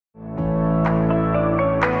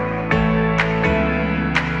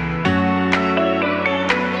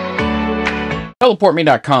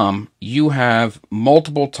TeliportMe.com, you have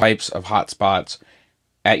multiple types of hotspots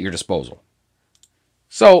at your disposal.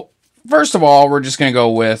 So, first of all, we're just going to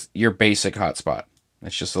go with your basic hotspot.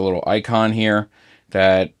 It's just a little icon here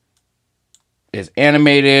that is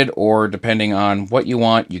animated, or depending on what you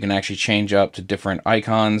want, you can actually change up to different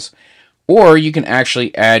icons, or you can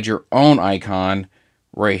actually add your own icon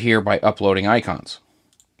right here by uploading icons.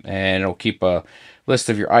 And it'll keep a list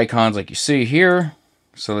of your icons like you see here.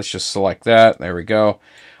 So let's just select that. There we go.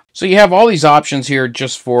 So you have all these options here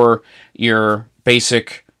just for your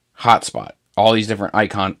basic hotspot. All these different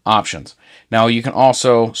icon options. Now you can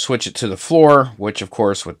also switch it to the floor, which of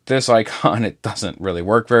course with this icon it doesn't really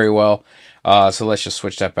work very well. So let's just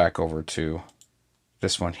switch that back over to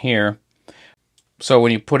this one here. So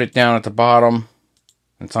when you put it down at the bottom,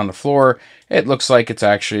 it's on the floor, it looks like it's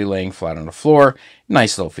actually laying flat on the floor.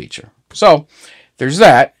 Nice little feature. So there's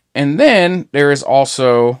that. And then there is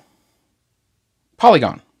also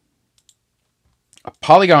polygon. A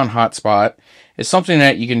polygon hotspot is something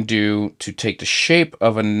that you can do to take the shape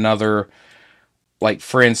of another, like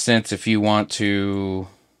for instance, if you want to,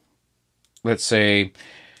 let's say,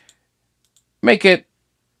 make it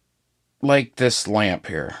like this lamp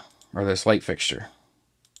here, or this light fixture.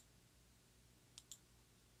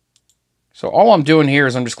 So all I'm doing here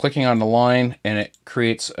is I'm just clicking on the line and it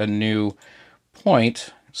creates a new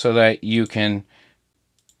point so that you can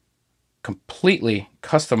completely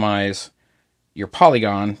customize your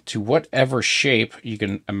polygon to whatever shape you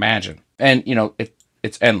can imagine. And you know,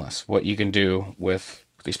 it's endless what you can do with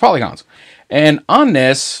these polygons. And on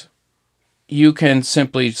this, you can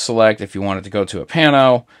simply select if you wanted to go to a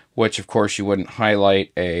pano, which of course you wouldn't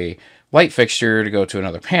highlight a light fixture to go to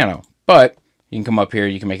another pano. But you can come up here,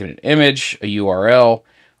 you can make it an image, a URL,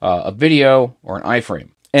 a video, or an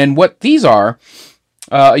iframe. And what these are,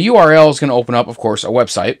 a URL is going to open up, of course, a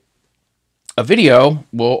website. A video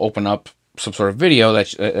will open up some sort of video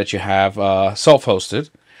that you have self-hosted.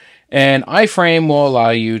 And iframe will allow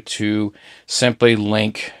you to simply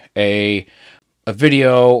link a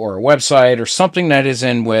video or a website or something that is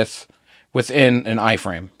within an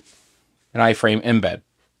iframe embed.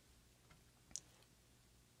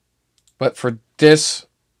 But for this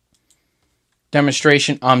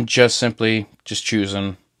demonstration, I'm just simply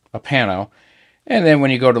choosing a pano. And then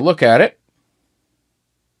when you go to look at it,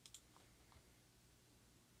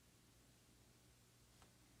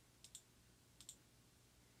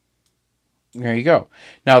 there you go.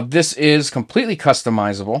 Now this is completely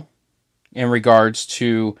customizable in regards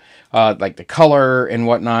to like the color and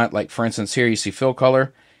whatnot. Like for instance, here you see fill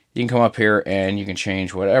color. You can come up here and you can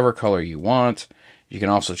change whatever color you want. You can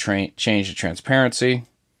also change the transparency,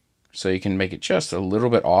 so you can make it just a little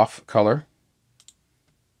bit off color.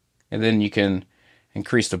 And then you can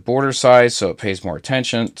increase the border size so it pays more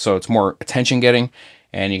attention, so it's more attention getting,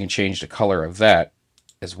 and you can change the color of that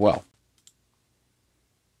as well.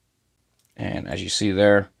 And as you see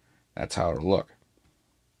there, that's how it'll look.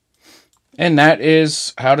 And that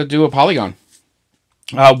is how to do a polygon.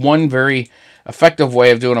 One very effective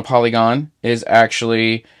way of doing a polygon is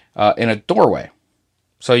actually in a doorway.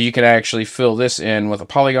 So you can actually fill this in with a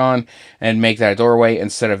polygon and make that a doorway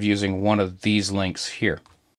instead of using one of these links here.